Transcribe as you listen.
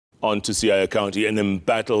On to Siaya County, an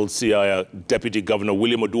embattled Siaya Deputy Governor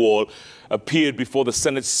William Oduol appeared before the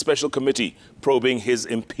Senate's special committee probing his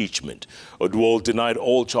impeachment. Oduol denied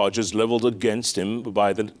all charges leveled against him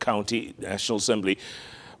by the County National Assembly,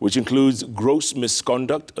 which includes gross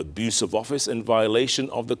misconduct, abuse of office and violation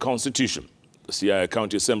of the Constitution. The Siaya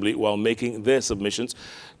County Assembly, while making their submissions,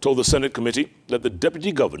 told the Senate committee that the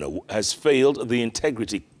Deputy Governor has failed the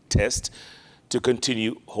integrity test to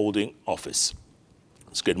continue holding office.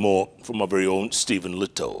 Let's get more from our very own Stephen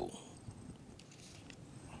Little.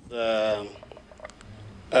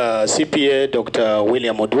 CPA Dr.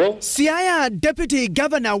 William Oduol. Siaya Deputy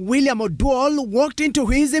Governor William Oduol walked into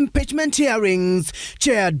his impeachment hearings,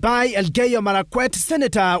 chaired by Elgeyo Marakwet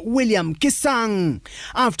Senator William Kisang.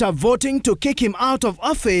 After voting to kick him out of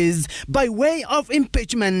office by way of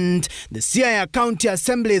impeachment, the Siaya County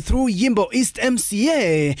Assembly through Yimbo East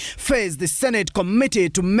MCA faced the Senate committee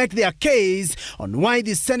to make their case on why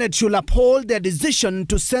the Senate should uphold their decision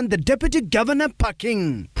to send the Deputy Governor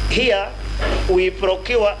packing. Here, we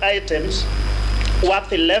procure items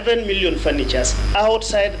worth 11 million furnitures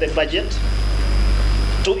outside the budget.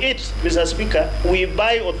 To it, Mr. Speaker, we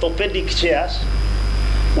buy orthopedic chairs,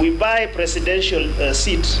 we buy presidential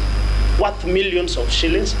seats worth millions of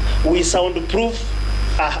shillings, we soundproof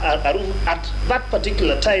a room at that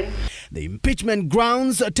particular time. The impeachment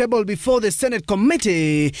grounds tabled before the Senate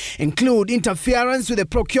committee include interference with the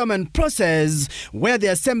procurement process, where the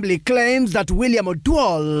Assembly claims that William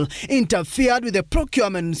Oduol interfered with the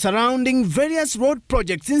procurement surrounding various road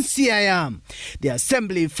projects in Siaya. The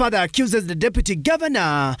Assembly further accuses the Deputy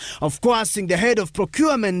Governor of coercing the head of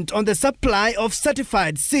procurement on the supply of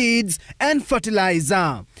certified seeds and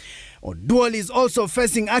fertilizer. Oduol is also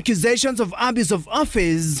facing accusations of abuse of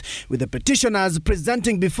office, with the petitioners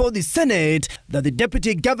presenting before the Senate that the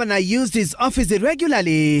Deputy Governor used his office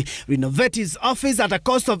irregularly, renovated his office at a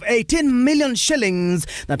cost of 18 million shillings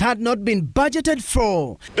that had not been budgeted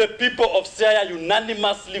for. The people of Siaya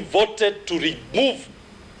unanimously voted to remove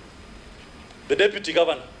the Deputy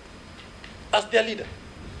Governor as their leader.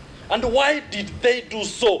 And why did they do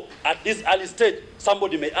so at this early stage?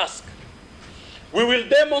 Somebody may ask. We will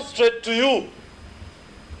demonstrate to you.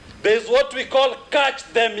 There's what we call catch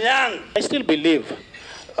them young. I still believe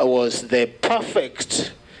it was the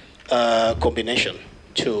perfect combination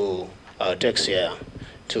to take Siaya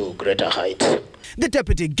to greater heights. The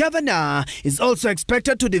Deputy Governor is also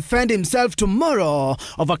expected to defend himself tomorrow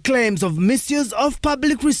over claims of misuse of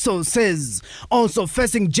public resources. Also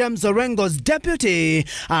facing James Orengo's deputy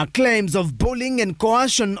are claims of bullying and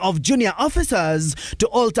coercion of junior officers to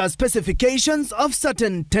alter specifications of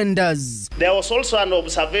certain tenders. There was also an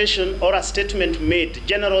observation or a statement made,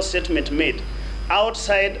 general statement made,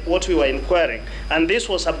 outside what we were inquiring. And this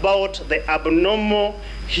was about the abnormal,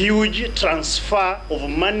 huge transfer of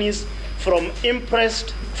monies from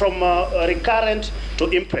recurrent to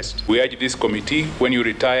impressed. We urge this committee, when you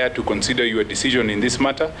retire, to consider your decision in this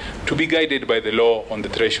matter to be guided by the law on the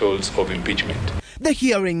thresholds of impeachment. The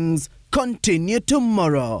hearings continue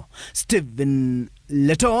tomorrow. Stephen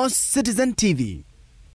Little, Citizen TV.